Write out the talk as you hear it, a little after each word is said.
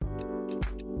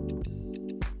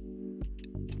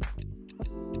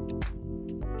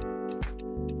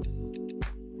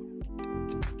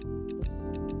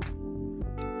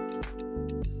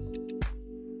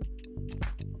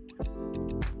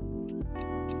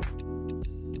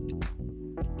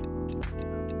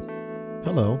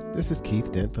Hello, this is Keith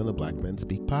Dent from the Black Men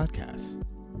Speak podcast.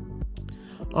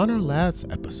 On our last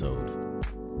episode,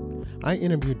 I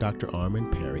interviewed Dr.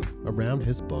 Armand Perry around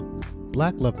his book,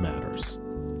 Black Love Matters,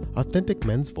 Authentic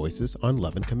Men's Voices on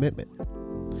Love and Commitment.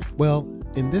 Well,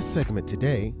 in this segment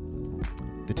today,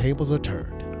 the tables are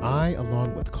turned. I,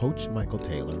 along with Coach Michael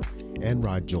Taylor and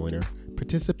Rod Joyner,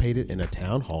 participated in a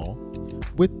town hall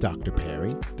with Dr.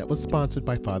 Perry that was sponsored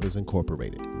by Fathers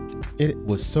Incorporated. It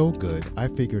was so good, I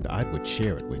figured I would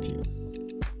share it with you.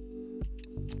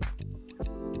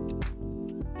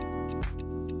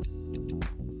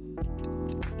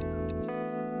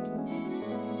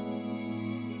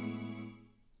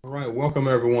 All right, welcome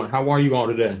everyone. How are you all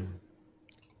today?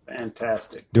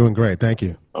 Fantastic. Doing great, thank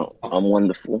you. Oh, I'm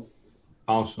wonderful.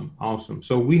 Awesome.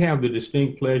 So we have the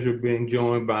distinct pleasure of being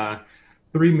joined by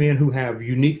three men who have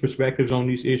unique perspectives on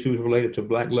these issues related to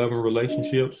Black love and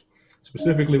relationships.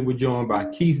 Specifically, we're joined by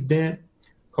Keith Dent,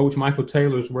 Coach Michael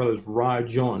Taylor, as well as Rod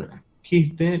Joyner.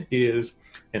 Keith Dent is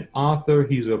an author.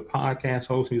 He's a podcast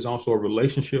host. He's also a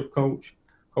relationship coach.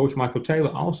 Coach Michael Taylor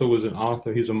also is an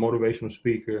author. He's a motivational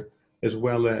speaker, as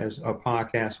well as a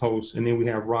podcast host. And then we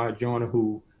have Rod Joyner,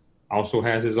 who also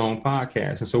has his own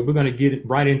podcast. And so we're going to get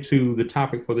right into the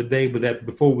topic for the day. But that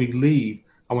before we leave,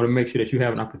 I want to make sure that you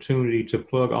have an opportunity to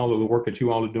plug all of the work that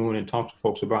you all are doing and talk to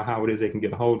folks about how it is they can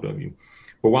get a hold of you.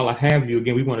 But while I have you,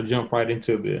 again, we want to jump right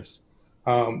into this.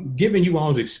 Given you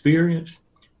all's experience,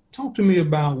 talk to me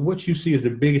about what you see as the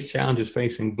biggest challenges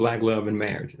facing Black love and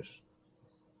marriages.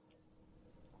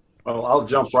 Well, I'll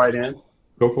jump right in.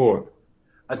 Go for it.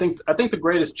 I think the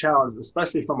greatest challenge,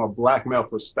 especially from a Black male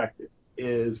perspective,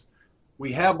 is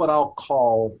we have what I'll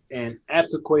call an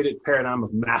antiquated paradigm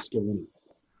of masculinity.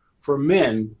 For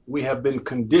men, we have been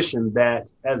conditioned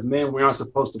that as men, we aren't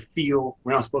supposed to feel,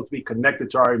 we aren't supposed to be connected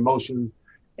to our emotions.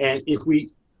 And if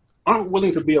we aren't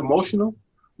willing to be emotional,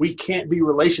 we can't be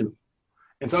relational.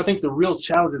 And so I think the real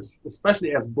challenge is,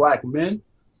 especially as Black men,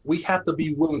 we have to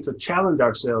be willing to challenge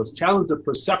ourselves, challenge the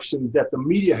perception that the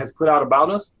media has put out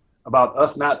about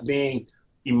us not being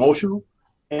emotional,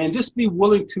 and just be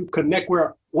willing to connect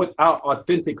with our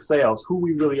authentic selves, who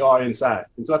we really are inside.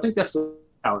 And so I think that's the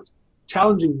challenge,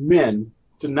 challenging men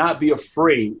to not be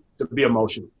afraid to be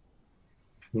emotional.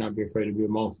 Not be afraid to be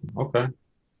emotional. Okay.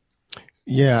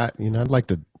 Yeah, I'd like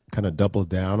to kind of double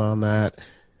down on that.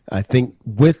 I think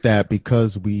with that,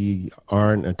 because we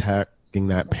aren't attacking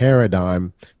that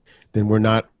paradigm, then we're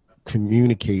not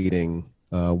communicating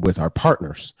with our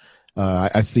partners.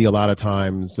 I see a lot of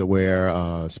times where,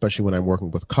 especially when I'm working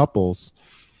with couples,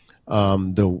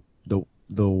 the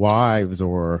wives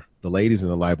or the ladies in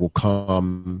the life will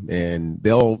come and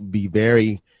they'll be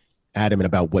very adamant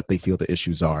about what they feel the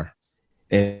issues are,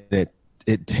 and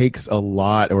it takes a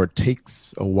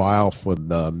while for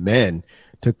the men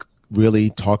to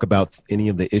really talk about any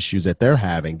of the issues that they're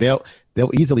having. They'll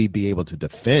easily be able to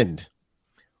defend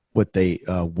what their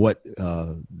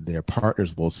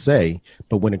partners will say,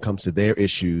 but when it comes to their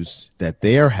issues that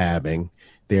they're having,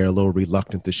 they're a little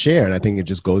reluctant to share. And I think it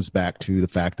just goes back to the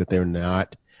fact that they're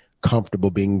not comfortable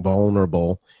being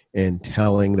vulnerable and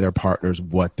telling their partners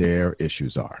what their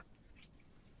issues are.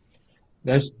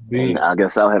 That's big. I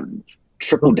guess I'll have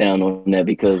triple down on that,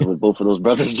 because what both of those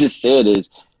brothers just said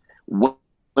is,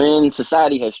 when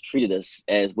society has treated us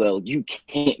as, well, you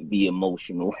can't be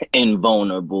emotional and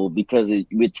vulnerable because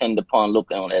we tend upon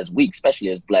looking on as weak, especially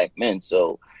as Black men.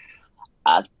 So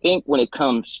I think when it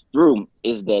comes through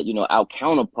is that, our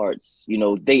counterparts,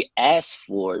 they ask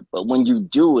for it, but when you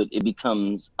do it, it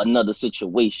becomes another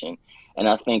situation. And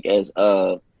I think as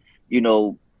the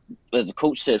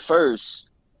coach said first,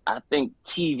 I think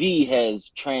TV has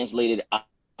translated out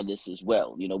of this as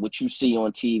well. What you see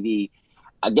on TV,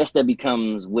 I guess that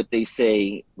becomes what they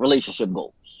say relationship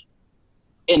goals.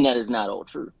 And that is not all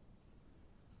true.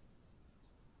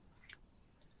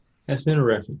 That's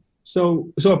interesting.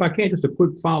 So if I can, just a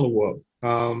quick follow-up.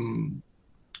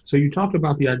 So you talked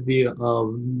about the idea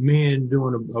of men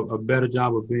doing a better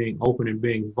job of being open and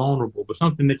being vulnerable, but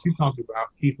something that you talked about,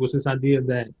 Keith, was this idea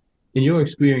that in your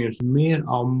experience, men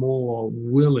are more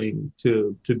willing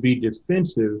to be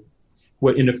defensive,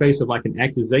 in the face of like an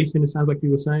accusation, it sounds like you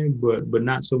were saying, but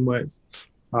not so much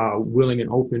willing and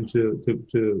open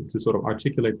to sort of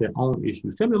articulate their own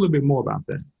issues. Tell me a little bit more about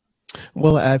that.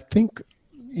 Well, I think,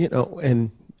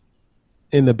 in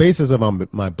the basis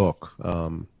of my book,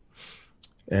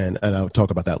 and I'll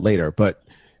talk about that later, but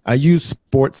I use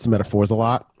sports metaphors a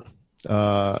lot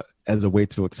as a way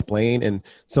to explain. And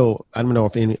so I don't know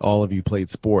if all of you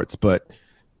played sports, but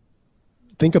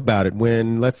think about it.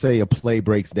 When, let's say, a play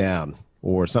breaks down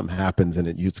or something happens and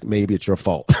maybe it's your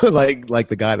fault, like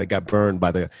the guy that got burned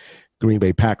by the Green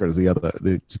Bay Packers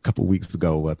a couple weeks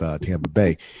ago with Tampa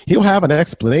Bay. He'll have an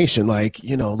explanation like,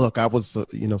 look, I was,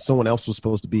 someone else was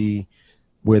supposed to be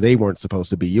where they weren't supposed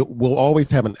to be. We'll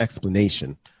always have an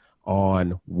explanation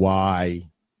on why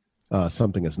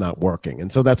something is not working.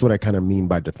 And so that's what I kind of mean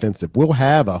by defensive. We'll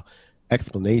have a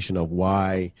explanation of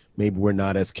why maybe we're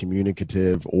not as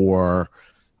communicative or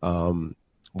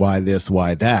why this,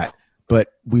 why that,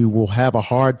 but we will have a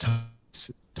hard time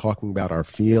talking about our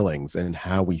feelings and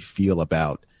how we feel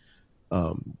about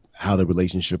how the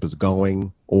relationship is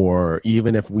going, or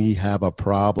even if we have a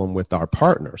problem with our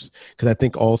partners. Because I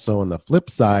think also on the flip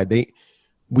side,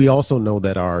 we also know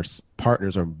that our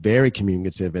partners are very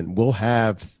communicative and will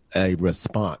have a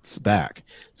response back.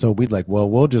 So we'd like, well,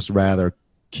 we'll just rather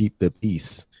keep the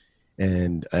peace,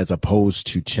 and as opposed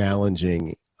to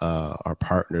challenging our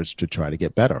partners to try to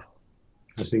get better.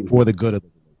 I see. For the good of the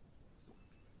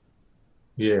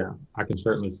Yeah, I can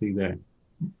certainly see that.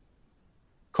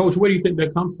 Coach, where do you think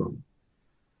that comes from?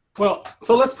 Well,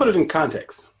 so let's put it in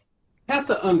context. You have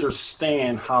to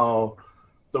understand how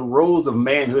the roles of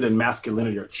manhood and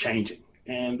masculinity are changing.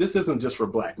 And this isn't just for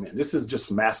Black men. This is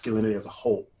just masculinity as a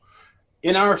whole.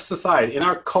 In our society, in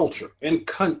our culture,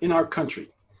 in our country,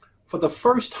 for the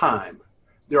first time,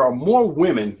 there are more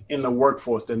women in the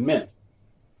workforce than men.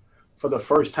 For the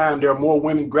first time, there are more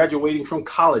women graduating from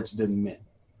college than men.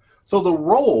 So the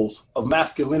roles of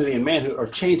masculinity and manhood are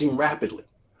changing rapidly.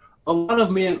 A lot of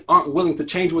men aren't willing to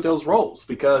change with those roles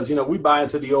because, we buy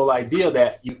into the old idea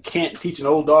that you can't teach an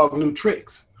old dog new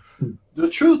tricks. The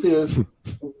truth is,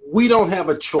 we don't have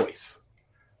a choice.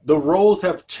 The roles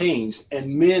have changed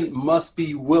and men must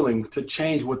be willing to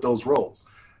change with those roles.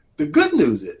 The good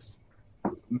news is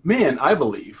men, I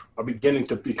believe, are beginning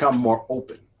to become more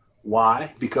open.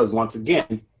 Why? Because once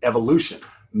again, evolution.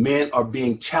 Men are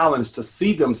being challenged to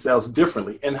see themselves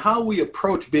differently, and how we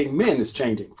approach being men is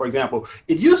changing. For example,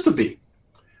 it used to be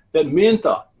that men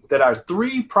thought that our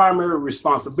three primary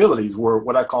responsibilities were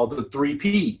what I call the 3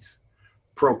 Ps: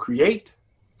 procreate,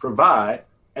 provide,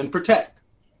 and protect.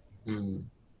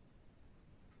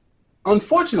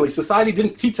 Unfortunately, society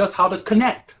didn't teach us how to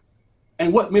connect.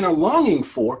 And what men are longing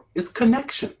for is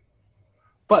connection.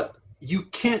 But you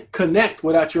can't connect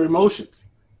without your emotions.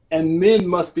 And men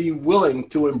must be willing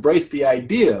to embrace the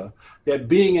idea that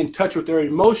being in touch with their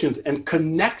emotions and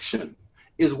connection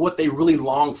is what they really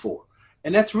long for.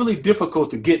 And that's really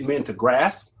difficult to get men to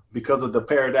grasp because of the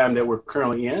paradigm that we're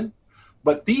currently in.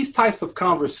 But these types of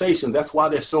conversations, that's why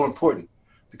they're so important,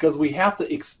 because we have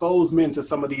to expose men to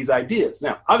some of these ideas.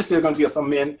 Now, obviously, there are going to be some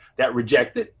men that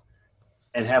reject it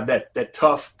and have that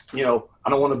tough, I don't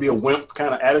want to be a wimp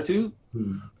kind of attitude.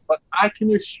 But I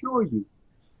can assure you,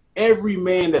 every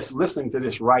man that's listening to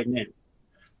this right now,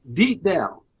 deep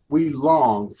down, we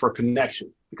long for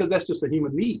connection because that's just a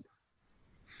human need.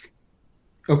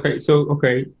 This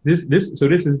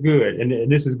is good,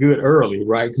 and this is good early,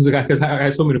 right? Because I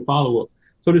had so many follow-ups.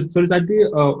 So this idea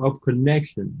of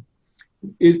connection,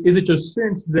 is it your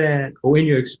sense that, or in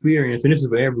your experience, and this is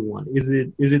for everyone, is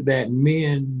it that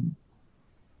men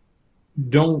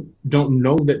don't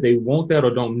know that they want that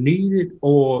or don't need it,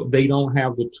 or they don't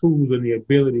have the tools and the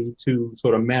ability to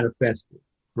sort of manifest it,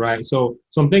 right? So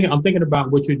I'm thinking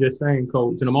about what you're just saying,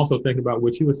 Coach, and I'm also thinking about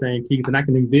what you were saying, Keith, and I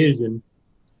can envision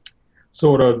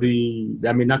sort of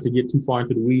not to get too far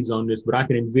into the weeds on this, but I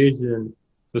can envision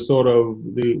the sort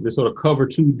of cover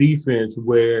 2 defense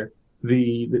where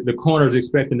the corner is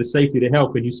expecting the safety to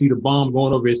help, and you see the bomb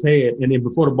going over his head, and then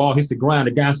before the ball hits the ground,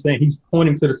 the guy's saying, he's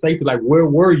pointing to the safety like, where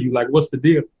were you? Like, what's the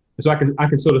deal? And so I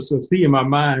can sort of see in my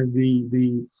mind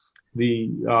the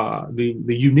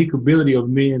unique ability of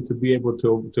men to be able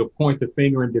to point the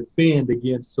finger and defend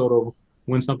against sort of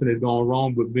when something is going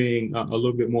wrong, but being a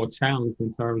little bit more challenged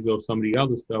in terms of some of the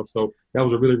other stuff. So that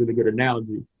was a really, really good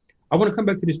analogy. I want to come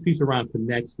back to this piece around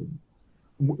connection.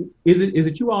 Is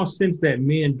it you all sense that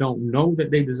men don't know that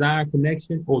they desire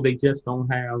connection, or they just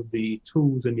don't have the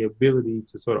tools and the ability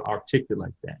to sort of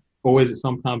articulate that? Or is it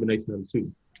some combination of the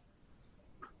two?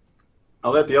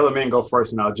 I'll let the other men go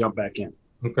first and I'll jump back in.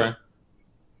 Okay.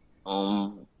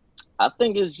 I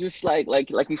think it's just like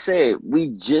you said, we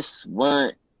just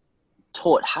weren't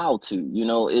taught how to,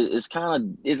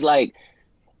 it's like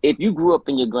if you grew up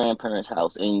in your grandparents'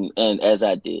 house and as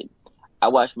I did, I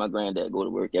watched my granddad go to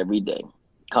work every day,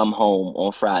 come home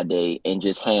on Friday and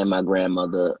just hand my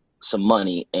grandmother some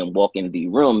money and walk in the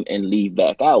room and leave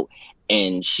back out.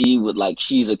 And she would,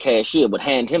 she's a cashier, would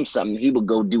hand him something. He would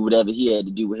go do whatever he had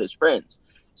to do with his friends.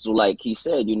 So like he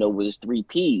said, with his 3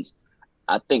 Ps,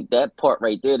 I think that part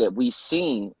right there that we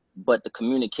seen, but the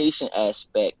communication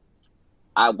aspect,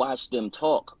 I watched them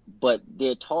talk, but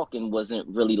their talking wasn't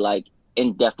really like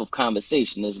in depth of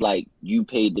conversation. It's like, you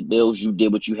paid the bills, you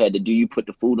did what you had to do, you put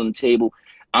the food on the table,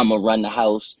 I'm gonna run the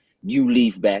house, you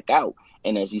leave back out.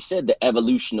 And as he said, the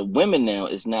evolution of women now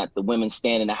is not the women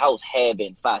standing in the house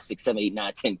having 5, 6, 7, 8,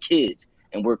 9, 10 kids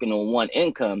and working on one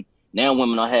income. Now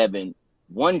women are having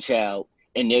one child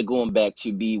and they're going back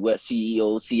to be what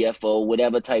CEO, CFO,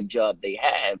 whatever type job they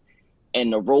have.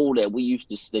 And the role that we used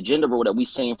to, the gender role that we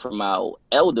seen from our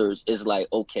elders is like,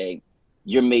 okay,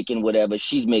 you're making whatever,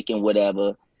 she's making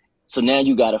whatever. So now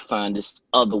you got to find this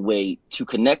other way to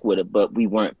connect with her. But we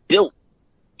weren't built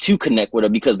to connect with her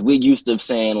because we're used to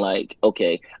saying like,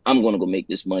 okay, I'm going to go make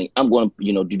this money. I'm going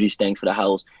to, do these things for the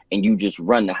house, and you just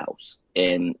run the house.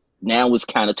 And now it's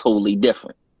kind of totally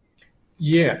different.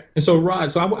 Yeah. And so,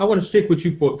 Rod, so I want to stick with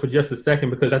you for just a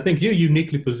second, because I think you're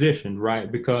uniquely positioned,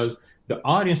 right? Because the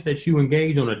audience that you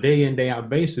engage on a day in, day out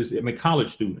basis, I mean, college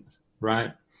students,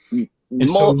 right? And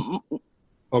no,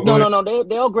 ahead.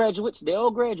 they're all graduates. They're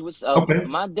all graduates. Okay.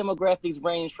 My demographics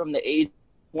range from the age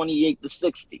 28 to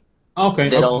 60. Okay.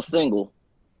 They're all single.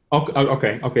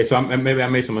 Okay. So maybe I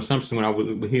made some assumptions when I was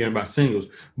hearing about singles,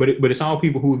 but it's all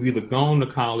people who have either gone to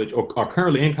college or are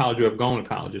currently in college or have gone to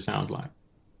college, it sounds like.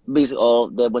 Basically, all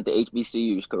that went to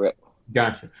HBCUs, correct?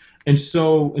 Gotcha. And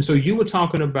so you were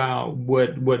talking about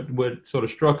what sort of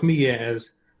struck me as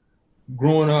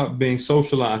growing up being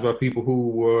socialized by people who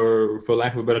were, for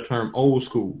lack of a better term, old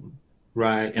school,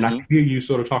 right? And I can hear you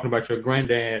sort of talking about your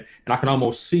granddad, and I can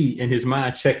almost see in his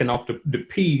mind checking off the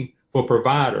P for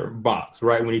provider box,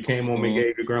 right? When he came home and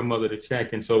gave your grandmother the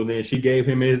check. And so then she gave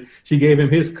him his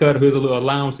cut, his little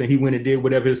allowance, and he went and did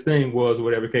whatever his thing was, or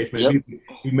whatever case may be.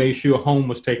 He made sure home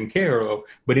was taken care of.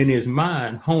 But in his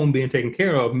mind, home being taken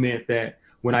care of meant that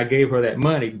when I gave her that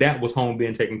money, that was home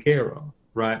being taken care of,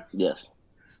 right? Yes.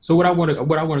 So what I want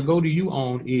to go to you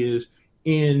on is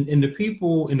in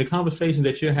the conversation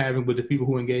that you're having with the people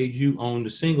who engage you on the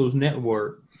Singles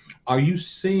Network. Are you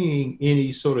seeing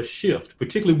any sort of shift,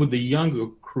 particularly with the younger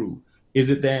crew? Is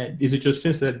it your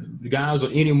sense that the guys are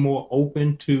any more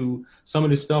open to some of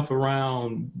this stuff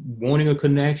around wanting a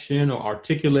connection or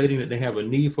articulating that they have a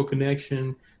need for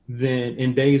connection than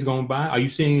in days gone by? Are you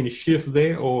seeing any shift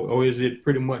there, or is it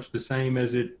pretty much the same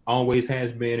as it always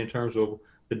has been in terms of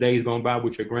the days gone by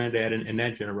with your granddad and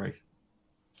that generation?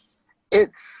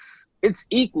 It's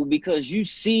equal, because you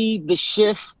see the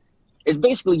shift. It's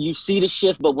basically, you see the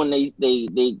shift, but when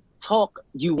they talk,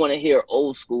 you want to hear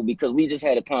old school, because we just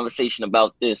had a conversation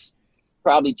about this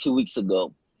probably 2 weeks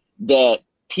ago, that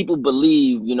people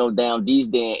believe, down these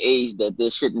day and age, that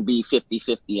there shouldn't be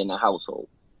 50-50 in the household.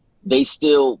 They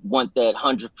still want that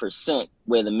 100%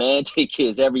 where the man takes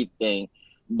care of everything,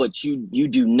 but you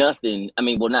do nothing. I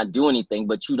mean, well, not do anything,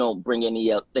 but you don't bring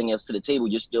anything else to the table.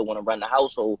 You still want to run the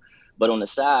household, but on the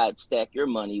side, stack your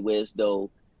money. Whereas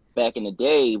though back in the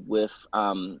day with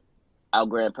our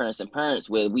grandparents and parents,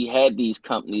 where we had these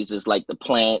companies, is like the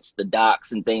plants, the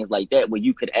docks, and things like that, where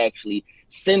you could actually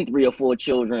send 3 or 4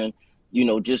 children,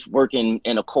 just working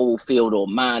in a coal field or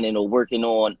mining or working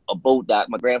on a boat dock.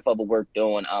 My grandfather worked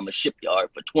on a shipyard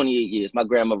for 28 years. My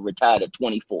grandma retired at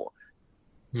 24.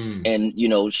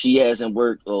 And, she hasn't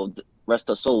worked, or rest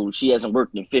her soul, she hasn't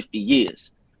worked in 50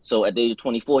 years. So at the age of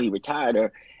 24, he retired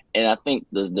her. And I think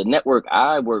the network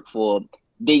I work for,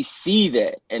 they see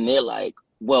that and they're like,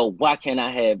 well, why can't I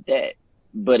have that?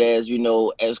 But as you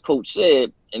know, as Coach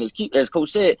said, and as Coach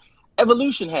said,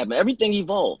 evolution happened. Everything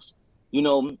evolves.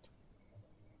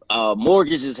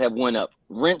 Mortgages have went up.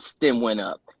 Rents then went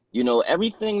up.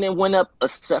 Everything that went up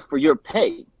except for your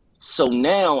pay. So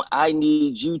now I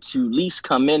need you to at least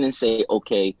come in and say,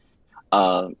 okay,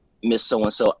 Miss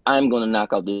So-and-so, I'm going to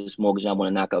knock out this mortgage. I want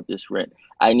to knock out this rent.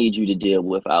 I need you to deal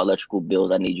with our electrical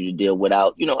bills. I need you to deal with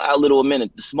our little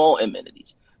amenities, the small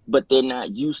amenities. But they're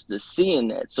not used to seeing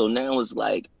that. So now it's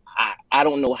like, I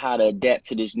don't know how to adapt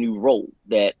to this new role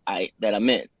that I'm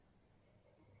in.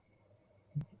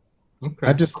 Okay.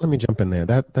 Let me jump in there.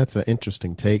 That's an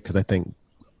interesting take, because I think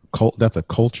that's a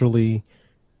culturally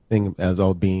thing, as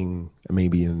all being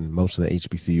maybe in most of the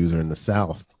HBCUs are in the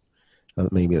South,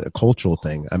 maybe a cultural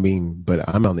thing. I mean, but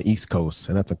I'm on the East Coast,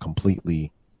 and there's a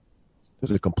completely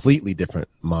different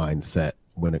mindset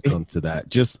when it comes to that,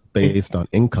 just based on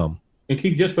income. And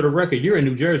Keith, just for the record, you're in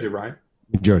New Jersey, right?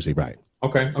 New Jersey, right.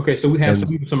 Okay. So we have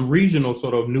some regional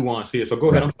sort of nuance here. So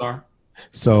go ahead. I'm sorry.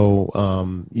 So,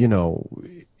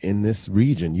 in this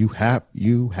region, you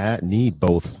need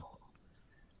both,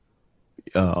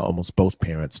 almost both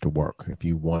parents to work if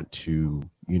you want to,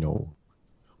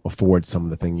 afford some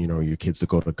of the thing, your kids to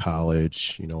go to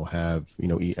college, have,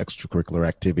 extracurricular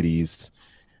activities,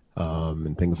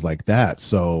 and things like that.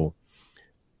 So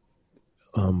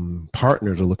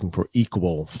partners are looking for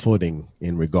equal footing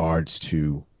in regards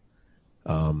to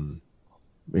the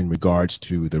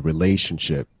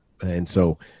relationship. And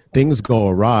so things go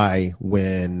awry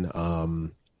when,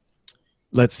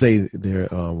 let's say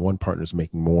one partner is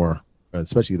making more,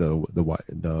 especially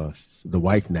the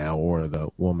wife now, or the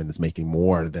woman is making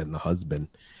more than the husband.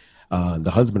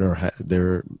 The husband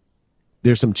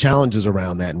there's some challenges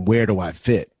around that, and where do I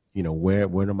fit?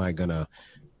 Where am I gonna?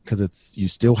 Because you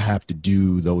still have to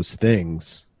do those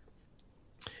things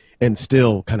and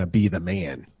still kind of be the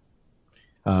man.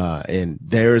 And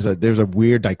there's a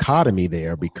weird dichotomy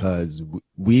there, because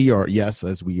we are, yes,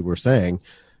 as we were saying,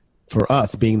 for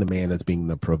us, being the man is being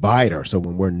the provider. So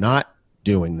when we're not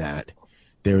doing that,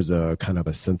 there's a kind of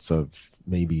a sense of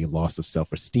maybe loss of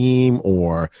self-esteem,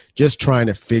 or just trying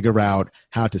to figure out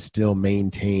how to still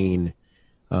maintain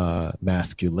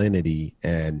masculinity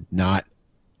and not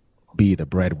be the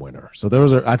breadwinner. So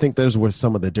I think those were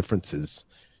some of the differences,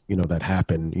 that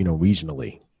happen,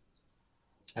 regionally.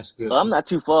 That's good. Well, I'm not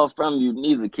too far from you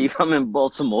neither, Keith. I'm in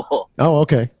Baltimore. Oh,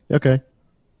 okay.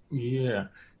 Yeah.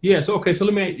 So okay. So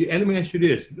let me ask you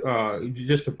this,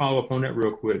 just to follow up on that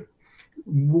real quick.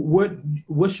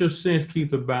 What's your sense,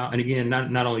 Keith, about, and again,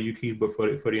 not only you, Keith, but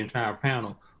for the entire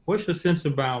panel, what's your sense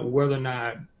about whether or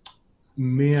not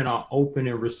men are open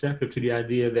and receptive to the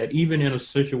idea that even in a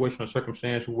situation or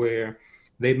circumstance where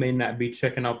they may not be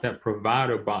checking out that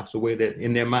provider box the way that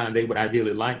in their mind they would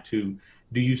ideally like to,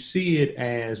 do you see it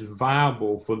as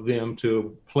viable for them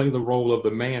to play the role of the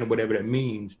man, whatever that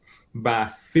means, by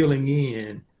filling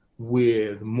in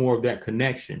with more of that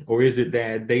connection? Or is it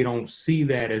that they don't see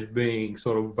that as being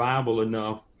sort of viable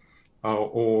enough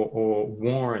or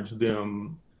warrants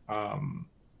them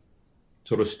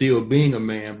sort of still being a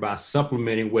man by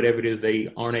supplementing whatever it is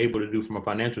they aren't able to do from a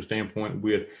financial standpoint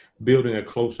with building a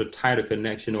closer, tighter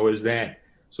connection? Or is that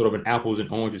sort of an apples and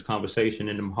oranges conversation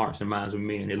in the hearts and minds of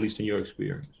men, at least in your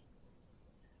experience?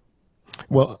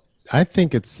 Well, I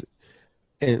think it's,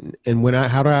 and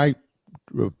how do I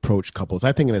approach couples?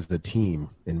 I think of it as the team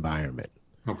environment.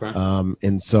 Okay.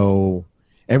 And so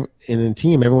in a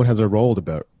team, everyone has a role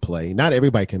to play. Not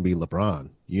everybody can be LeBron.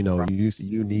 Right.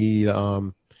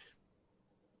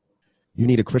 You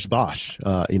need a Chris Bosh,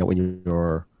 in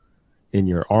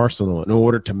your arsenal in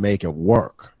order to make it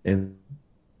work. And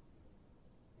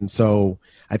so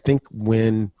I think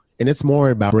and it's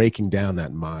more about breaking down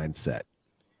that mindset.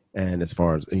 And as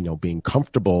far as, being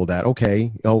comfortable that,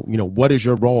 okay, what is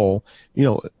your role,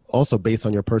 also based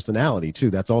on your personality too.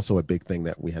 That's also a big thing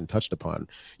that we hadn't touched upon.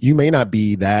 You may not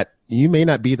be that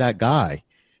guy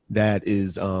that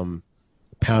is,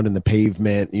 pounding the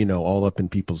pavement, all up in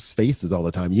people's faces all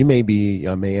the time. You may be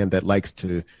a man that likes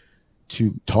to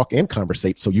talk and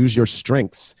conversate. So use your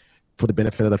strengths for the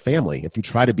benefit of the family. If you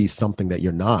try to be something that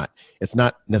you're not, it's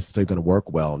not necessarily going to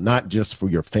work well, not just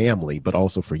for your family, but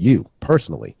also for you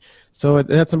personally. So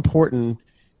that's important,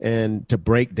 and to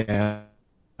break down,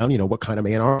 what kind of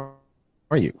man are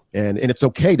you? And it's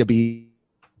okay to be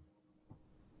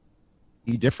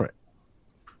different.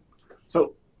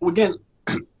 So again,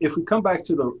 if we come back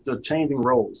to the changing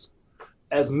roles,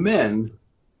 as men,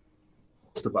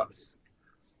 most of us,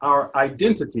 our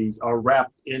identities are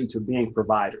wrapped into being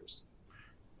providers.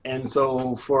 And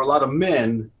so for a lot of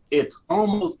men, it's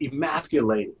almost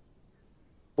emasculating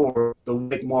for to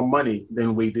make more money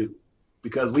than we do,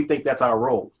 because we think that's our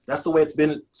role. That's the way it's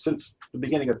been since the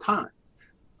beginning of time.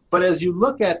 But as you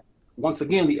look at, once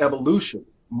again, the evolution,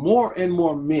 more and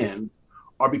more men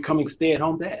are becoming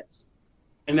stay-at-home dads.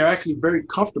 And they're actually very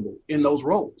comfortable in those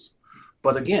roles.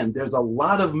 But again, there's a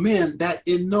lot of men that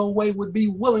in no way would be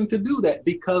willing to do that,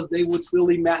 because they would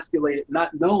feel emasculated,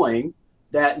 not knowing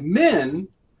that men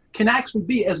can actually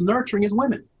be as nurturing as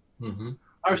women. Mm-hmm.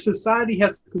 Our society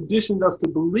has conditioned us to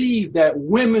believe that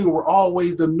women were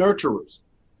always the nurturers.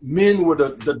 Men were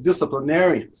the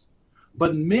disciplinarians.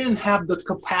 But men have the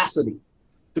capacity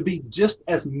to be just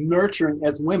as nurturing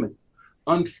as women.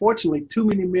 Unfortunately, too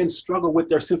many men struggle with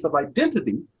their sense of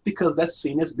identity because that's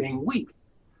seen as being weak.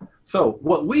 So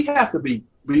what we have to be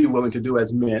willing to do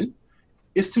as men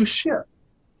is to shift,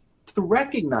 to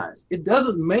recognize it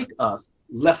doesn't make us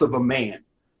less of a man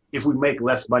if we make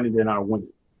less money than our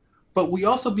women. But we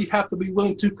also have to be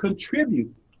willing to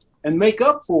contribute and make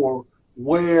up for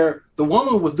where the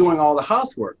woman was doing all the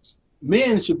houseworks.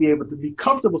 Men should be able to be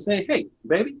comfortable saying, hey,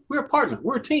 baby, we're a partner,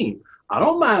 we're a team. I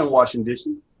don't mind washing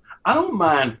dishes. I don't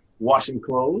mind washing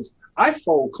clothes. I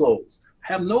fold clothes.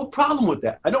 I have no problem with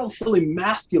that. I don't feel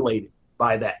emasculated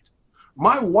by that.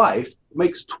 My wife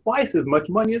makes twice as much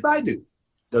money as I do.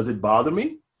 Does it bother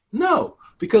me? No,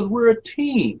 because we're a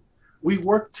team. We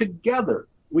work together.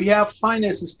 We have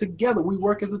finances together. We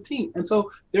work as a team. And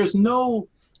so there's no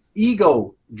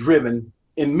ego driven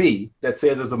in me that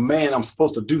says as a man, I'm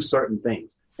supposed to do certain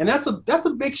things. And that's a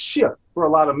big shift for a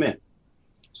lot of men.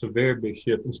 It's a very big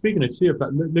shift. And speaking of shift,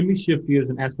 let me shift gears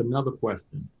and ask another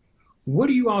question. What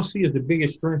do you all see as the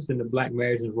biggest strengths in the Black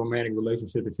marriage and romantic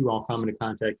relationship that you all come into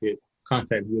contact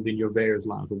with in your various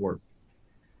lines of work?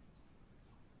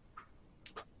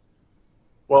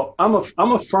 Well, I'm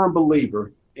a firm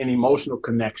believer in emotional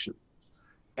connection.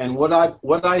 And what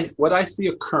I see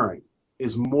occurring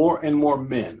is more and more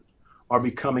men are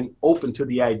becoming open to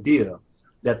the idea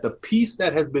that the piece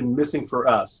that has been missing for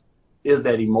us is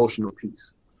that emotional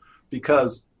piece.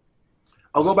 Because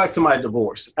I'll go back to my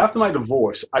divorce. After my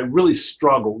divorce, I really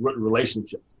struggled with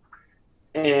relationships.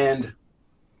 And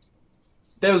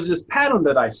there was this pattern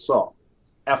that I saw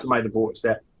after my divorce,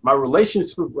 that my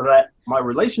relationships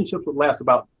would last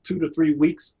about 2 to 3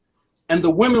 weeks. And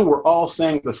the women were all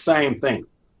saying the same thing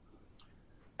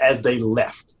as they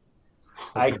left.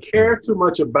 I care too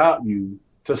much about you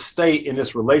to stay in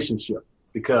this relationship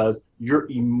because you're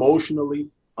emotionally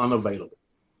unavailable.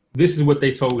 This is what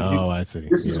they told you. Oh, I see.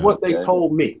 This is what they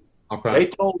told me. Okay. They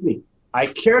told me, I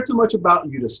care too much about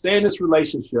you to stay in this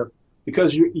relationship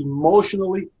because you're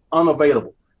emotionally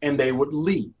unavailable. And they would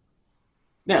leave.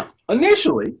 Now,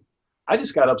 initially, I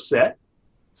just got upset,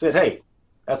 said, hey,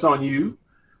 that's on you.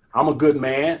 I'm a good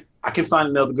man. I can find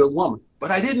another good woman.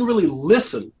 But I didn't really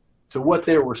listen to what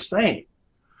they were saying.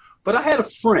 But I had a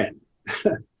friend,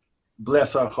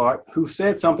 bless her heart, who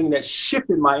said something that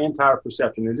shifted my entire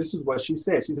perception. And this is what she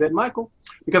said. She said, Michael,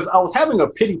 because I was having a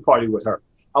pity party with her.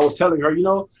 I was telling her,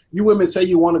 you women say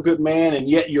you want a good man and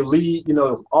yet you leave,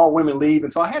 all women leave.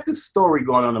 And so I had this story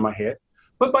going on in my head.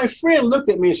 But my friend looked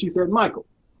at me and she said, Michael,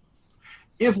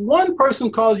 if one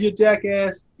person calls you a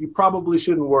jackass, you probably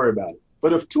shouldn't worry about it.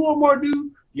 But if 2 or more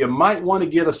do, you might want to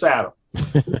get a saddle.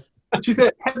 She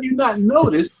said, have you not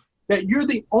noticed that you're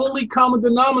the only common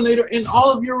denominator in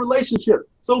all of your relationships?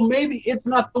 So maybe it's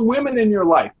not the women in your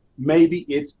life. Maybe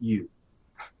it's you.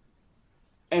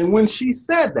 And when she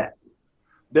said that,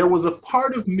 there was a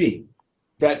part of me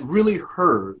that really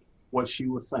heard what she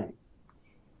was saying.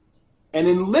 And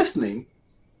in listening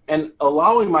and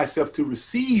allowing myself to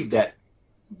receive that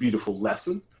beautiful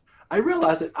lesson, I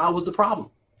realized that I was the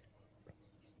problem.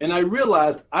 And I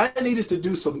realized I needed to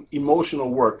do some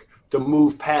emotional work to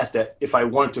move past that if I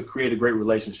wanted to create a great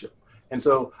relationship. And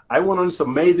so I went on this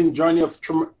amazing journey of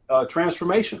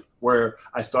transformation where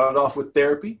I started off with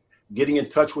therapy, getting in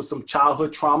touch with some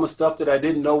childhood trauma stuff that I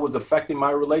didn't know was affecting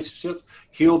my relationships,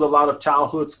 healed a lot of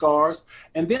childhood scars.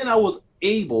 And then I was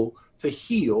able to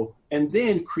heal and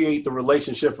then create the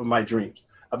relationship of my dreams.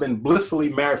 I've been blissfully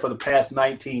married for the past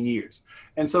 19 years.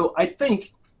 And so I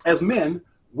think as men,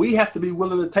 we have to be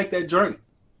willing to take that journey,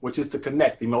 which is to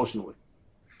connect emotionally.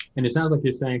 And it sounds like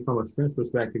you're saying from a strength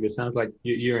perspective, it sounds like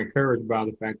you're encouraged by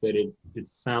the fact that it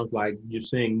sounds like you're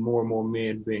seeing more and more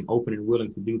men being open and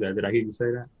willing to do that. Did I hear you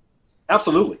say that?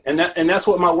 Absolutely. And that's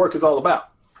what my work is all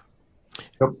about.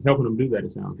 Helping them do that,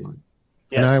 it sounds like.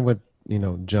 Yes. And I would,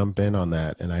 jump in on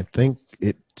that. And I think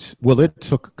it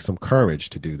took some courage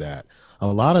to do that. A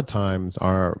lot of times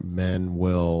our men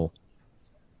will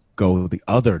go the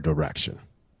other direction.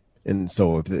 And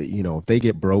so if they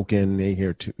get broken, they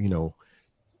hear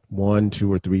 1,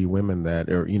 2, or 3 women that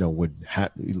are,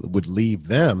 would leave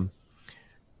them,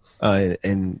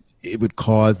 and it would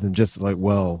cause them just like,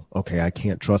 well, okay, I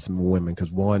can't trust women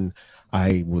because one,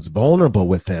 I was vulnerable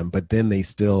with them, but then they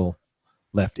still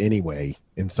left anyway.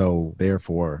 And so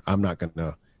therefore I'm not going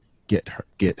to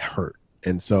get hurt.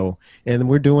 And so, and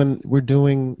we're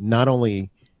doing not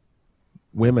only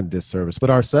women disservice, but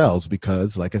ourselves,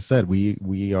 because like I said,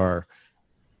 we are,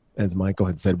 as Michael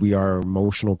had said, we are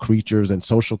emotional creatures, and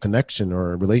social connection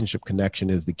or relationship connection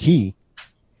is the key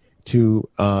to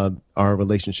our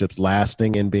relationships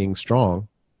lasting and being strong,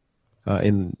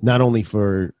 and not only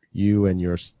for you and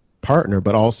your partner,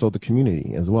 but also the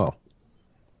community as well.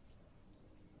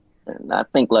 And I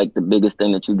think like the biggest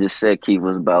thing that you just said, Keith,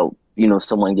 was about,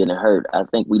 someone getting hurt. I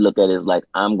think we look at it as like,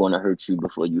 I'm going to hurt you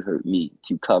before you hurt me,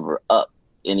 to cover up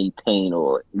any pain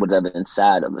or whatever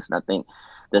inside of us. And I think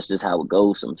that's just how it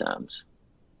goes sometimes.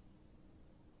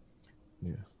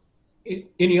 Yeah.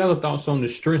 Any other thoughts on the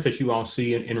strengths that you all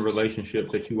see in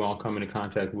relationships that you all come into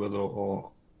contact with,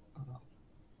 or?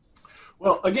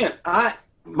 Well, again,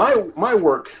 my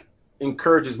work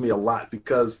encourages me a lot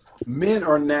because men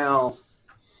are now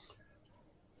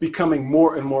becoming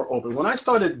more and more open. When I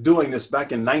started doing this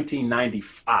back in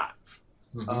 1995,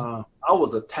 I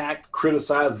was attacked,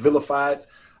 criticized, vilified.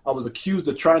 I was accused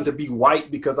of trying to be white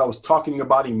because I was talking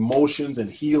about emotions and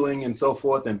healing and so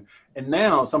forth. And And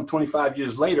now, some 25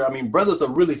 years later, I mean, brothers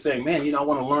are really saying, man, I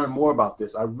want to learn more about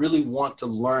this. I really want to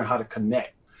learn how to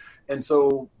connect. And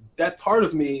so that part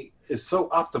of me is so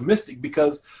optimistic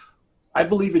because I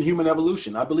believe in human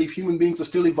evolution. I believe human beings are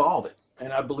still evolving.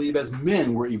 And I believe as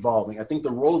men, we're evolving. I think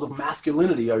the roles of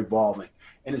masculinity are evolving.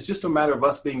 And it's just a matter of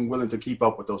us being willing to keep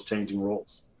up with those changing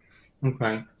roles.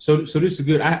 Okay. So this is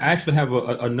good. I actually have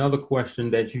another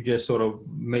question that you just sort of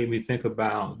made me think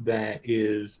about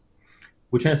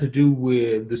which has to do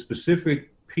with the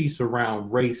specific piece around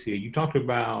race here. You talked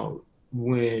about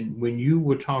when you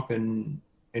were talking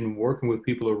and working with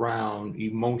people around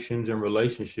emotions and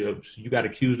relationships, you got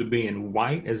accused of being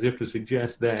white, as if to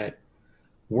suggest that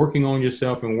working on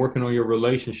yourself and working on your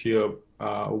relationship,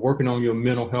 working on your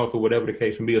mental health or whatever the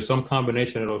case may be, or some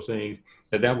combination of those things,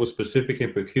 that was specific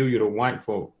and peculiar to white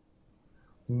folk.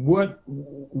 What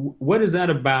is that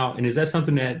about? And is that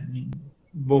something that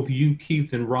both you,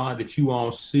 Keith, and Rod, that you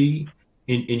all see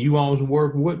in you all's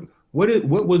work? What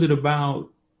was it about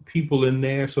people in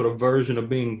their sort of version of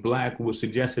being Black would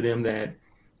suggest to them that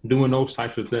doing those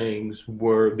types of things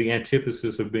were the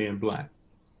antithesis of being Black?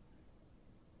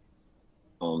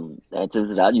 The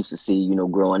antithesis I used to see,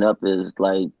 growing up is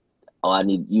like, oh,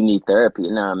 you need therapy.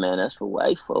 Nah, man, that's for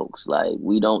white folks. Like,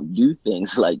 we don't do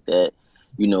things like that.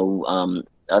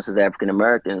 Us as African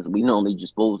Americans, we normally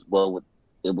just what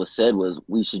it was said was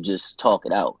we should just talk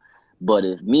it out. But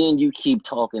if me and you keep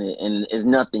talking it and there's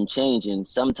nothing changing,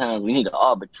 sometimes we need an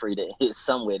arbitrator hit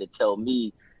somewhere to tell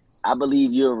me, I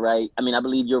believe you're right. I mean, I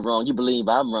believe you're wrong. You believe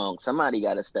I'm wrong. Somebody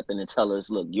got to step in and tell us,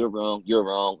 look, you're wrong, you're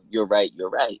right, you're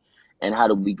right. And how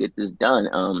do we get this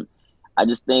done? I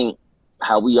just think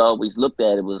how we always looked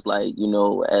at it was like,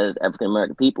 as African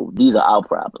American people, these are our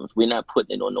problems. We're not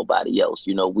putting it on nobody else.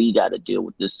 We got to deal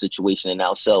with this situation in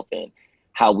ourselves, and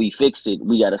how we fix it,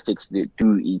 we got to fix it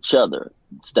through each other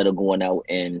instead of going out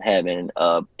and having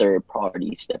a third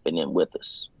party stepping in with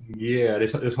us. Yeah,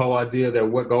 this whole idea that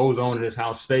what goes on in this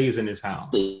house stays in this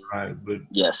house, right? But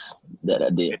yes, that I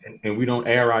did. And we don't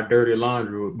air our dirty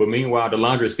laundry, but meanwhile, the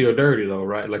laundry is still dirty, though,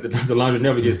 right? Like the laundry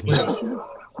never gets clean.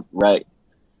 Right.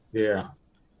 Yeah.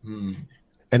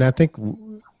 And I think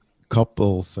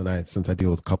couples, since I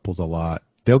deal with couples a lot,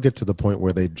 they'll get to the point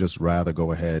where they'd just rather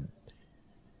go ahead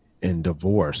and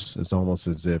divorce. It's almost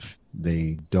as if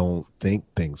they don't think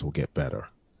things will get better.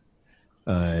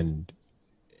 And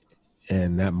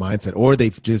that mindset, or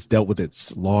they've just dealt with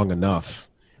it long enough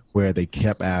where they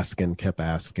kept asking,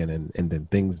 and then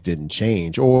things didn't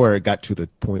change, or it got to the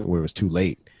point where it was too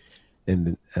late.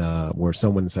 And where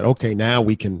someone said, okay, now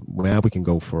we can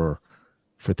go for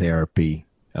therapy.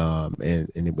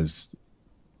 And it was,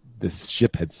 this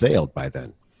ship had sailed by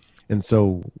then. And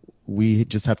so we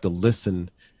just have to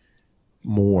listen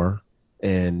more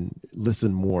and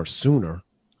listen more sooner.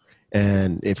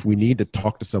 And if we need to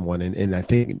talk to someone, and I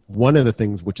think one of the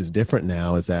things which is different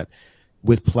now is that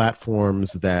with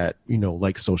platforms that,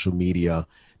 like social media,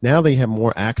 now they have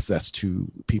more access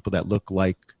to people that look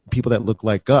like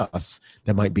us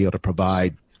that might be able to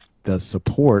provide the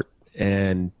support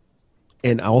and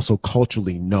also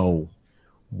culturally know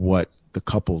what the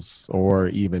couples or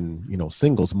even,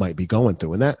 singles might be going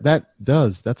through. And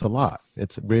that's a lot.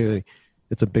 It's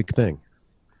a big thing.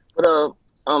 But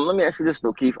let me ask you this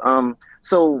though, Keith.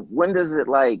 So when does it,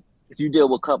 like, if you deal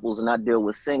with couples and I deal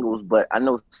with singles, but I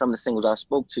know some of the singles I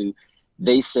spoke to,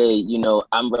 they say,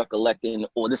 I'm recollecting,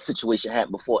 or this situation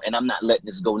happened before, and I'm not letting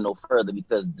this go no further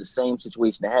because the same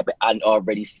situation that happened, I'd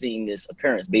already seen this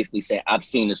occurrence, basically saying, I've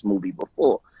seen this movie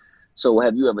before. So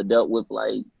have you ever dealt with,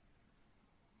 like,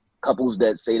 couples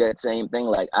that say that same thing?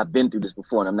 Like, I've been through this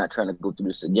before, and I'm not trying to go through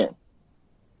this again.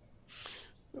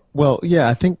 Well, yeah,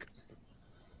 I think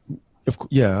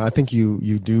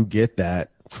you do get that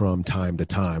from time to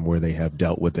time where they have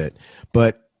dealt with it,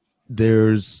 but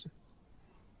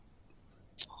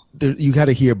you got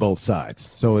to hear both sides.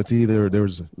 So it's either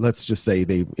let's just say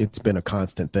it's been a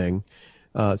constant thing.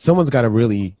 Someone's got to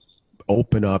really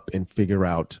open up and figure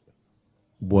out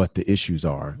what the issues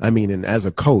are. I mean, and as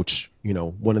a coach,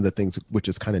 one of the things which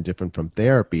is kind of different from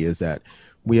therapy is that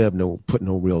we have put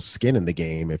no real skin in the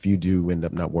game. If you do end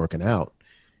up not working out,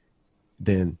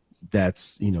 then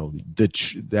that's,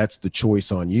 that's the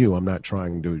choice on you. I'm not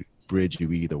trying to bridge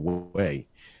you either way.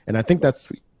 And I think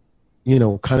that's,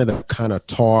 kind of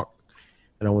talk,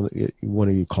 and I want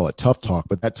to call it tough talk,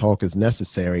 but that talk is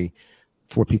necessary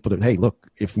for people to, hey, look,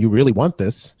 if you really want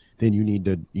this, then you need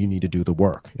to do the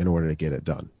work in order to get it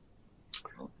done.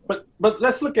 But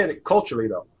let's look at it culturally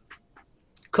though.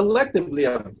 Collectively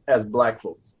as Black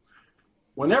folks,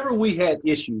 whenever we had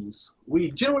issues,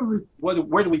 we generally,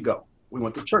 where do we go? We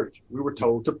went to church. We were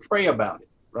told to pray about it,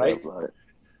 right?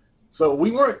 So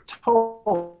we weren't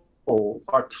told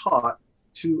or taught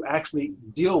to actually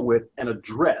deal with and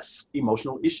address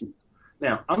emotional issues.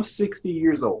 Now, I'm 60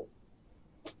 years old,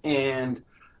 and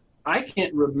I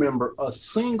can't remember a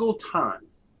single time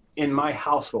in my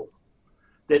household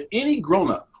that any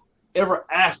grown-up ever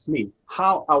asked me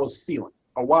how I was feeling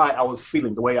or why I was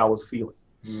feeling the way I was feeling.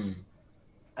 Mm.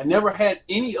 I never had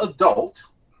any adult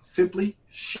simply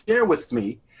share with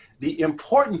me the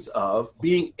importance of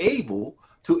being able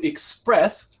to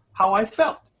express how I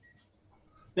felt.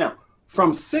 Now,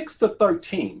 from 6 to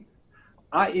 13,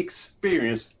 I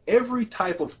experienced every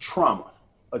type of trauma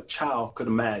a child could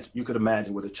imagine, you could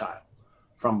imagine with a child,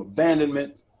 from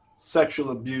abandonment,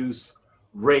 sexual abuse,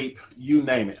 rape, you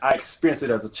name it. I experienced it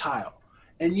as a child.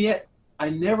 And yet I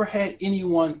never had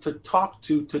anyone to talk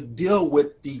to deal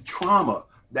with the trauma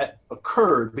that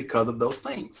occurred because of those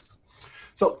things.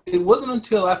 So it wasn't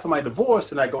until after my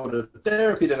divorce and I go to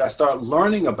therapy that I start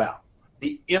learning about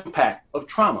the impact of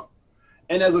trauma.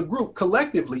 And as a group,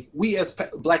 collectively, we as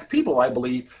Black people, I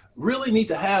believe, really need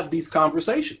to have these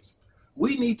conversations.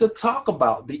 We need to talk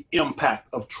about the impact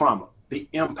of trauma, the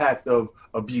impact of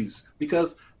abuse,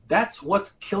 because that's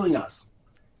what's killing us.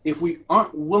 If we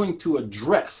aren't willing to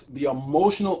address the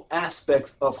emotional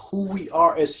aspects of who we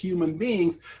are as human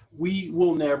beings, we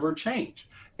will never change.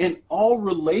 And all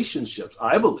relationships,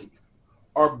 I believe,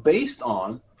 are based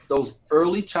on those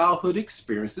early childhood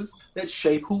experiences that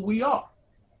shape who we are.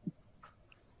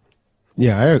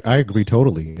 Yeah, I agree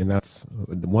totally. And that's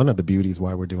one of the beauties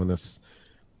why we're doing this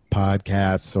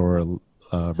podcast or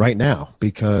right now,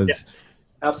 because yes,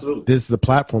 absolutely, this is a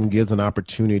platform gives an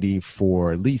opportunity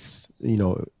for at least,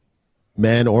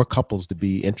 men or couples to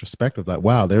be introspective. Like,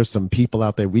 wow, there's some people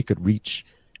out there we could reach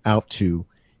out to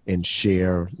and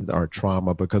share our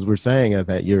trauma, because we're saying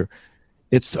that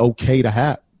it's okay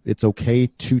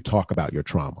to talk about your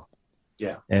trauma.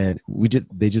 Yeah. And we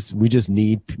just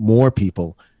need more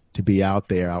people to be out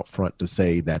there out front to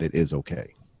say that it is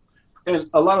okay. And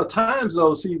a lot of times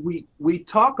though, see, we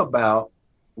talk about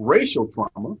racial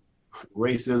trauma,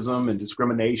 racism and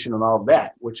discrimination and all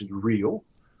that, which is real.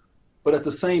 But at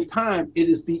the same time, it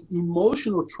is the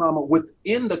emotional trauma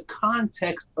within the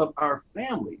context of our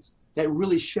families that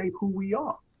really shape who we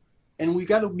are. And we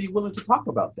got to be willing to talk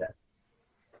about that.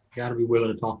 Got to be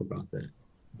willing to talk about that.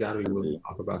 Got to be willing to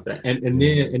talk about that. And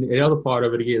then the other part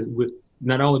of it is with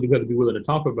not only because be willing to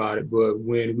talk about it, but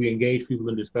when we engage people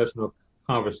in discussion or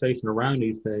conversation around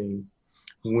these things,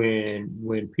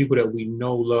 when people that we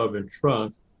know, love, and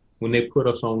trust, when they put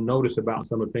us on notice about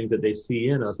some of the things that they see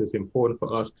in us, it's important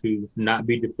for us to not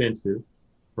be defensive,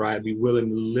 right? Be willing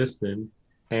to listen.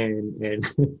 And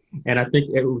and I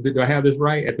think, did I have this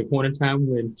right? At the point in time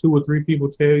when 2 or 3 people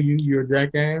tell you you're a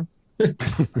jackass,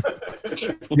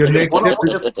 your next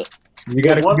step is, you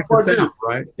got to get the saddle,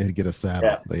 right? Yeah, get a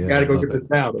saddle. Yeah. You got to go get the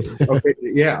saddle. Okay,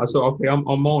 yeah. So okay, I'm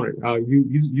on it.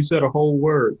 You said a whole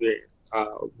word there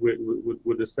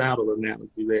with the saddle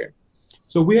analogy there.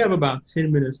 So we have about 10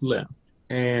 minutes left,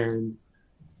 and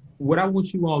what I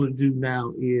want you all to do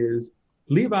now is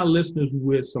leave our listeners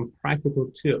with some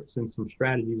practical tips and some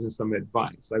strategies and some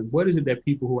advice. Like, what is it that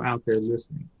people who are out there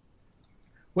listening,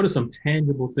 what are some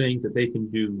tangible things that they can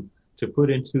do to put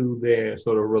into their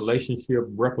sort of relationship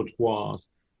repertoires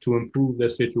to improve their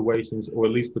situations, or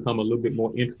at least become a little bit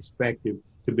more introspective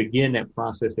to begin that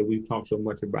process that we've talked so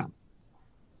much about?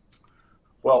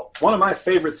 Well, one of my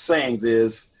favorite sayings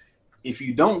is, if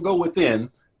you don't go within,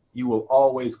 you will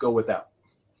always go without.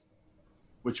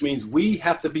 Which means we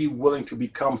have to be willing to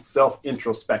become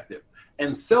self-introspective.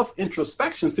 And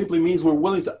self-introspection simply means we're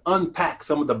willing to unpack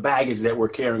some of the baggage that we're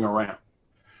carrying around.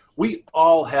 We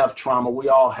all have trauma. We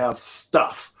all have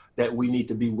stuff that we need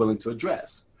to be willing to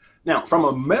address. Now, from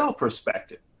a male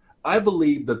perspective, I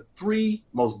believe the 3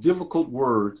 most difficult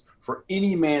words for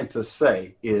any man to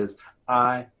say is,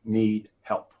 I need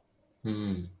help.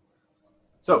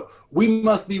 So we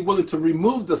must be willing to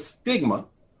remove the stigma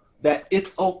that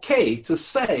it's okay to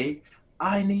say,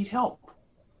 I need help.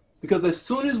 Because as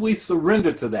soon as we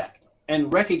surrender to that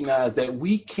and recognize that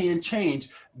we can change,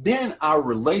 then our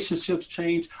relationships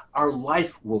change, our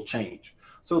life will change.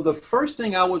 So the first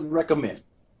thing I would recommend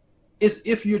is,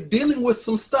 if you're dealing with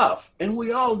some stuff, and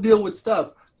we all deal with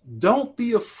stuff, don't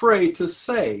be afraid to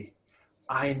say,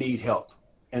 I need help,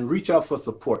 and reach out for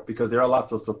support, because there are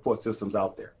lots of support systems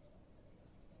out there.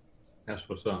 That's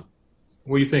what's up.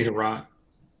 What are you thinking, Rod?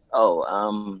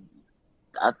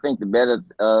 I think the better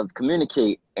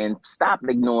communicate and stop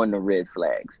ignoring the red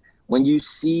flags. When you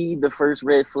see the first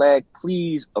red flag,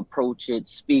 please approach it,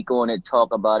 speak on it,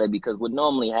 talk about it, because what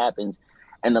normally happens,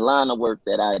 and the line of work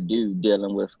that I do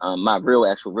dealing with my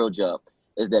real job,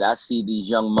 is that I see these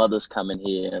young mothers coming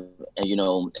here and, you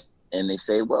know, and they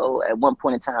say, well, at one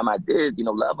point in time I did, you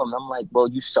know, love them. I'm like, well,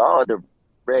 you saw the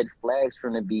red flags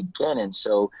from the beginning.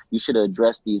 So you should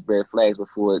address these red flags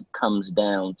before it comes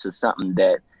down to something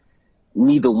that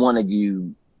neither one of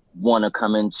you want to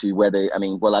come into. Whether, I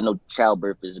mean, well, I know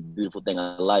childbirth is a beautiful thing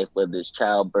in life, whether it's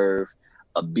childbirth,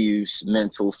 abuse,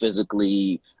 mental,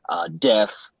 physically,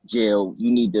 death, jail,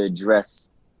 you need to address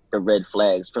the red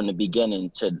flags from the beginning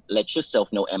to let yourself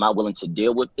know, am I willing to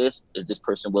deal with this? Is this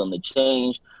person willing to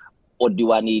change? Or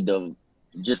do I need to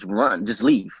just run, just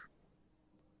leave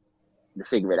to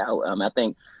figure it out? I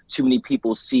think too many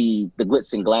people see the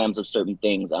glitz and glams of certain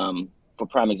things. For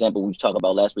prime example, we talked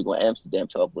about last week on Amsterdam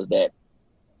Talk was that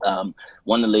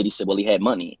one of the ladies said, well, he had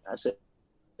money. I said,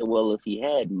 well, if he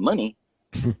had money,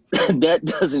 that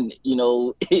doesn't, you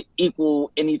know,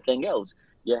 equal anything else.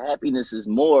 Your happiness is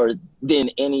more than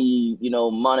any, you know,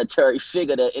 monetary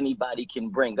figure that anybody can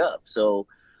bring up. So,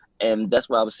 and that's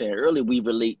why I was saying earlier, we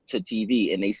relate to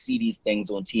TV and they see these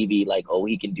things on TV like, oh,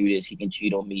 he can do this, he can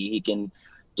cheat on me, he can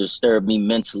disturb me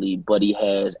mentally, but he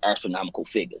has astronomical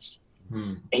figures.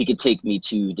 He can take me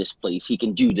to this place, he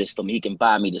can do this for me, he can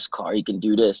buy me this car, he can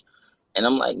do this. And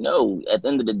I'm like, no, at the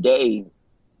end of the day,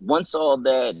 once all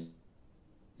that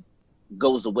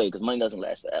goes away, because money doesn't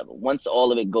last forever, once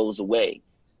all of it goes away,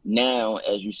 now,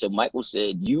 as you said, Michael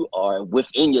said, you are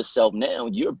within yourself now,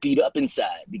 you're beat up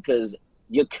inside because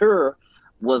your cure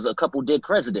was a couple dead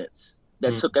presidents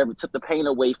that took the pain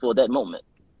away for that moment.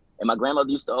 And my grandmother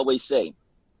used to always say,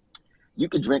 you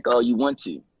could drink all you want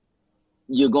to,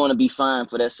 you're going to be fine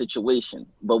for that situation.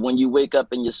 But when you wake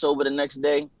up and you're sober the next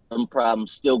day, them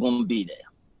problems still going to be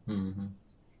there. Mm-hmm.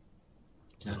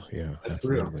 Yeah, that's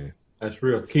absolutely. Real. That's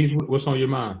real. Keith, what's on your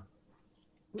mind?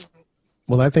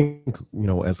 Well, I think, you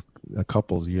know, as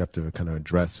couples, you have to kind of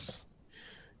address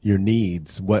your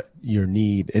needs, what your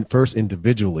need, and first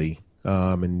individually.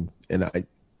 And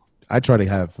I try to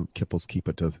have couples keep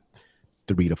it to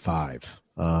 3 to 5.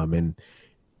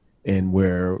 And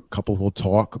where couples will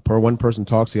talk, per one person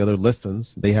talks, the other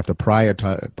listens. They have to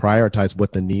prioritize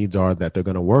what the needs are that they're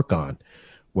going to work on,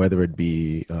 whether it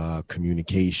be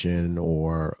communication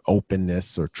or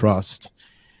openness or trust,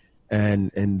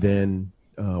 and then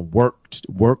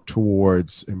work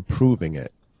towards improving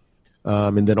it.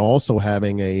 And then also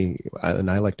having and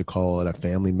I like to call it a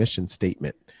family mission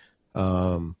statement.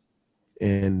 And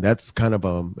that's kind of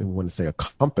I want to say a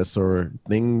compass or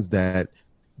things that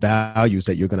values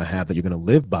that you're going to have, that you're going to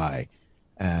live by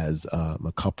as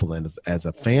a couple and as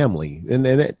a family. And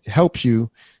then it helps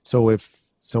you. So if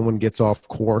someone gets off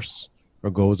course or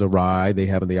goes awry, they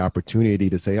have the opportunity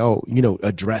to say, oh, you know,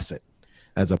 address it,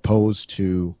 as opposed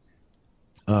to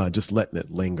just letting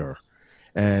it linger.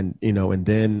 And, you know, and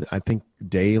then I think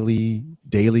daily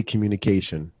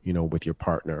communication, you know, with your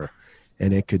partner.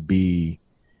 And it could be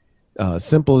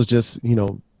simple as just, you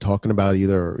know, talking about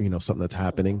either, you know, something that's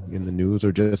happening in the news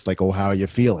or just like, oh, how are you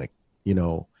feeling? You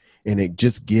know, and it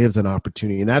just gives an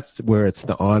opportunity. And that's where it's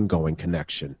the ongoing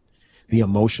connection, the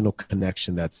emotional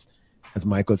connection that's, as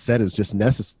Michael said, is just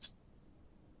necessary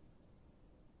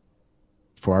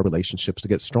for our relationships to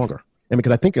get stronger. And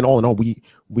because I think in all,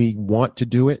 we want to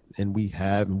do it, and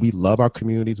we love our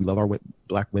communities, we love our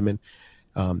Black women,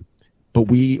 but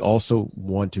we also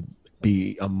want to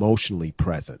be emotionally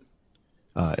present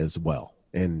as well,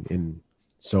 and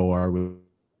so our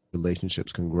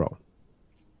relationships can grow.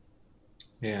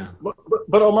 Yeah.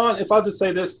 But Oman, if I just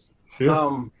say this,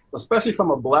 sure. Especially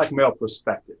from a Black male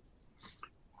perspective,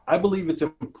 I believe it's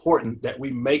important that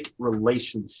we make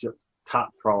relationships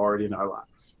top priority in our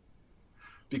lives.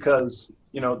 Because,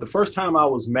 you know, the first time I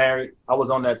was married, I was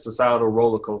on that societal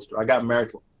roller coaster. I got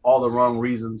married for all the wrong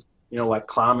reasons, you know, like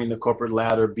climbing the corporate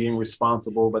ladder, being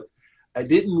responsible, but I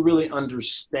didn't really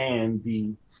understand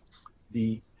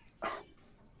the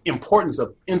importance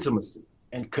of intimacy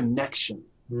and connection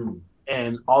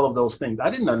and all of those things. I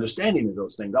didn't understand any of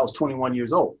those things. I was 21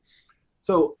 years old.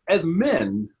 So as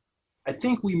men, I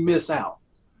think we miss out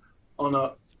on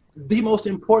the most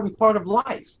important part of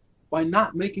life by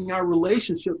not making our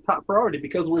relationship top priority,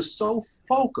 because we're so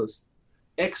focused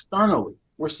externally.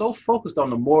 We're so focused on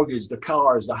the mortgage, the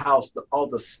cars, the house, all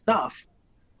the stuff.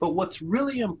 But what's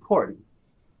really important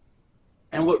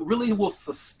and what really will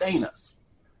sustain us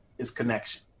is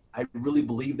connection. I really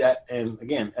believe that. And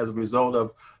again, as a result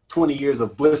of 20 years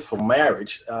of blissful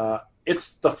marriage,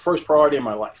 it's the first priority in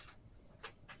my life.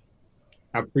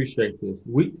 I appreciate this.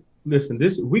 We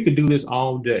could do this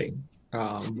all day.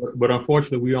 But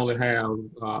unfortunately, we only have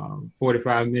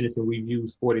 45 minutes, and we've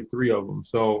used 43 of them.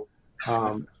 So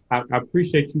I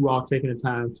appreciate you all taking the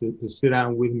time to sit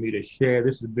down with me to share.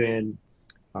 This has been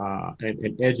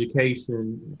and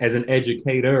education, as an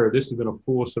educator, this has been a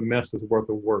full semester's worth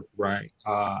of work, right?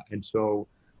 And so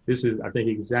this is, I think,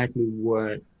 exactly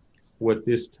what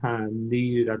this time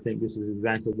needed. I think this is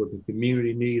exactly what the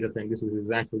community needs. I think this is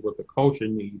exactly what the culture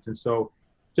needs. And so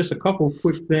just a couple of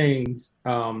quick things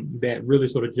that really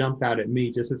sort of jumped out at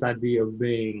me, just this idea of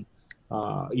being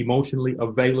emotionally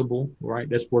available, right?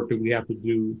 That's work that we have to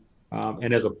do.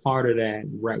 And as a part of that,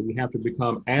 right, we have to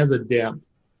become as adept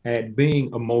at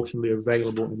being emotionally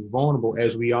available and vulnerable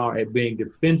as we are at being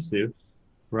defensive,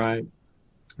 right?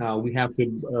 We have to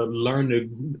learn to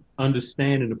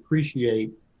understand and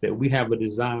appreciate that we have a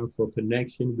desire for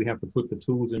connection. We have to put the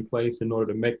tools in place in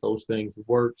order to make those things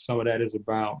work. Some of that is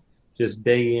about just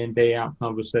day in, day out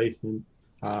conversation,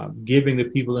 giving the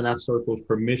people in our circles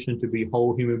permission to be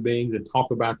whole human beings and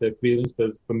talk about their feelings.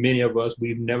 Because for many of us,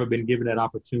 we've never been given that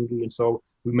opportunity. And so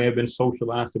we may have been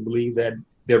socialized to believe that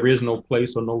there is no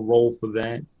place or no role for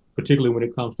that, particularly when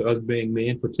it comes to us being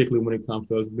men, particularly when it comes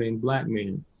to us being Black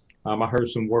men. I heard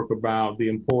some work about the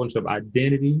importance of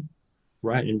identity,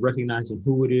 right? And recognizing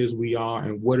who it is we are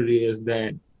and what it is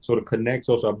that sort of connects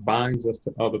us or binds us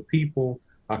to other people,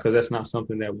 because that's not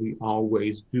something that we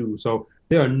always do. So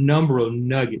there are a number of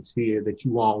nuggets here that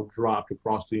you all dropped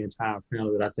across the entire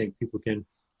panel that I think people can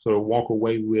sort of walk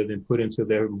away with and put into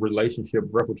their relationship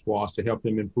repertoires to help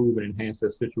them improve and enhance their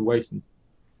situations.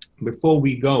 Before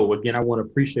we go, again, I want to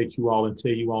appreciate you all and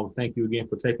tell you all thank you again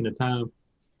for taking the time.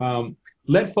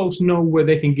 Let folks know where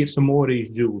they can get some more of these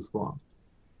jewels from.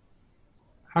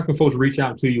 How can folks reach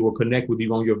out to you or connect with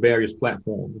you on your various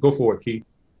platforms? Go for it, Keith.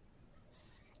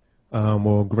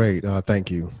 Well, great.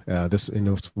 Thank you. This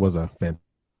was a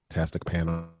fantastic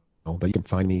panel, but you can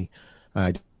find me.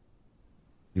 I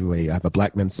have a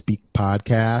Black Men Speak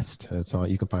podcast. It's on.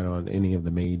 You can find it on any of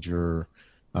the major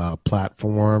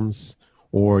platforms,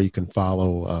 or you can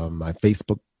follow my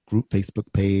Facebook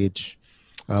page,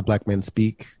 Black Men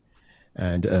Speak.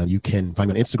 And you can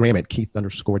find me on Instagram at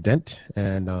Keith_Dent.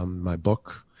 And my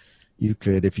book, you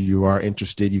could, if you are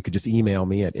interested, you could just email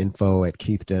me at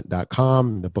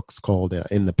info@keithdent.com. The book's called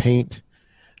In the Paint,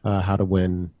 How to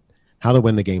Win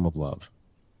the Game of Love.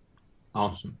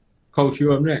 Awesome. Coach,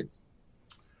 you're up next.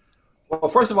 Well,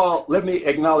 first of all, let me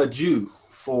acknowledge you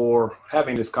for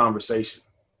having this conversation.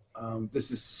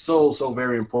 This is so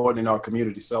very important in our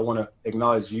community. So I want to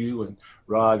acknowledge you and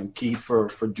Rod and Keith for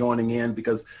joining in,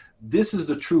 because this is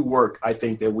the true work I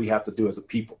think that we have to do as a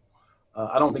people.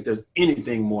 I don't think there's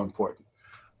anything more important.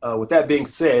 With that being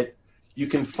said, you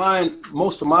can find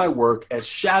most of my work at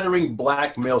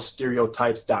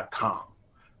shatteringBlackMaleStereotypes.com.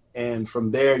 And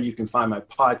from there, you can find my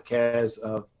podcast.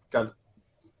 Got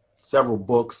several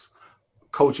books,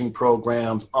 coaching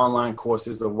programs, online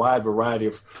courses, a wide variety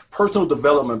of personal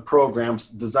development programs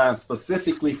designed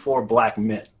specifically for Black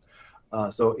men.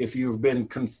 So if you've been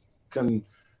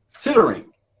considering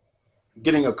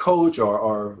getting a coach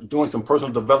or doing some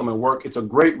personal development work, it's a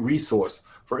great resource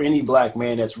for any Black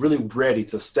man that's really ready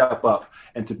to step up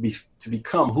and to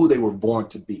become who they were born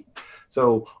to be.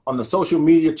 So on the social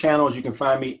media channels, you can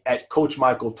find me at Coach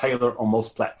Michael Taylor on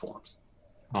most platforms.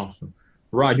 Awesome.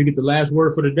 Rod, you get the last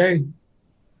word for the day.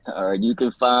 You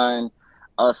can find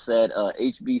us at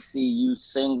HBCU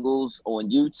Singles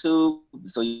on YouTube,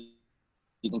 so you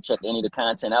can check any of the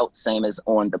content out, same as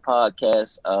on the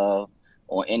podcast, on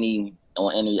any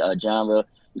genre.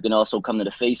 You can also come to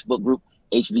the Facebook group,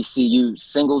 HBCU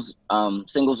Singles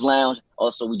Lounge.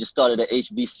 Also, we just started a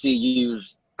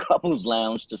HBCU's Couples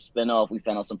Lounge to spin off. We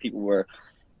found out some people were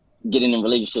getting in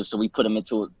relationships, so we put them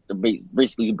into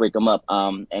basically break them up.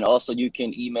 And also, you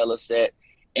can email us at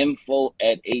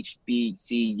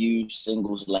info@HBCU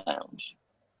Singles Lounge.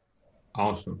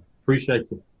 Awesome. Appreciate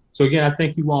you. So again, I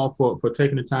thank you all for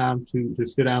taking the time to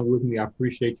sit down with me. I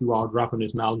appreciate you all dropping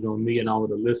this knowledge on me and all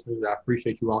of the listeners. I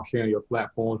appreciate you all sharing your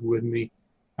platforms with me.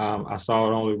 I saw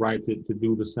it only right to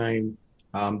do the same.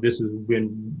 This has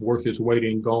been worth its weight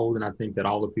in gold, and I think that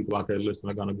all the people out there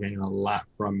listening are going to gain a lot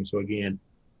from it. So again,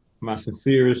 my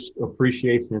sincerest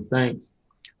appreciation and thanks.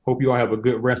 Hope you all have a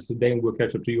good rest of the day, and we'll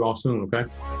catch up to you all soon, okay?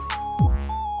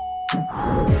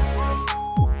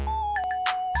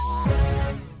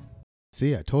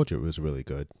 See, I told you it was really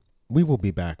good. We will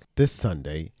be back this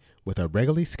Sunday with a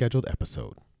regularly scheduled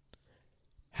episode.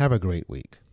 Have a great week.